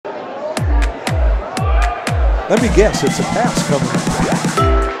Let me guess, it's a pass coming.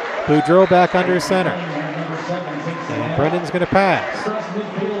 Boudreau back under center. And Brendan's going to pass.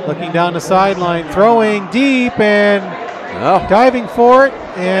 Looking down the sideline, throwing deep and diving for it.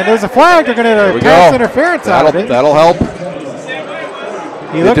 And there's a flag. They're going to pass interference out of it. That'll help.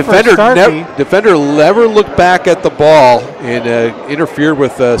 The defender never looked back at the ball and interfered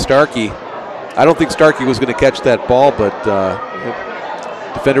with Starkey. I don't think Starkey was going to catch that ball, but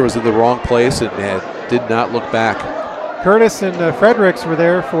defender was in the wrong place and did not look back. Curtis and Fredericks were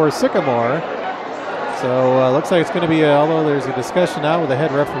there for Sycamore. So looks like it's going to be, although there's a discussion now with the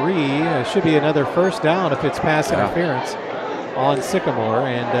head referee, it should be another first down if it's pass interference on Sycamore.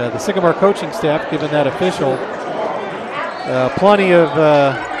 And the Sycamore coaching staff giving that official plenty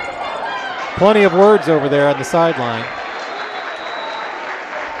of words over there on the sideline.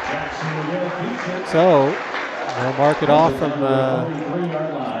 So they'll mark it off from the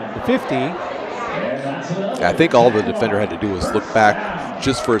 50. I think all the defender had to do was look back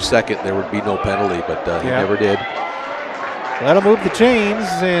just for a second. There would be no penalty, but he never did. So that'll move the chains,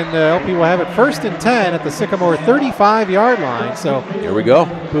 and LP will have it 1st and 10 at the Sycamore 35-yard line. So here we go.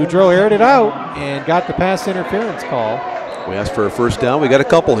 Boudreau aired it out and got the pass interference call. We asked for a first down. We got a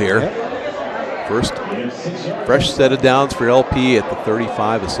couple here. Yep. First fresh set of downs for LP at the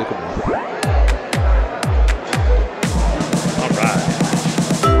 35 of Sycamore.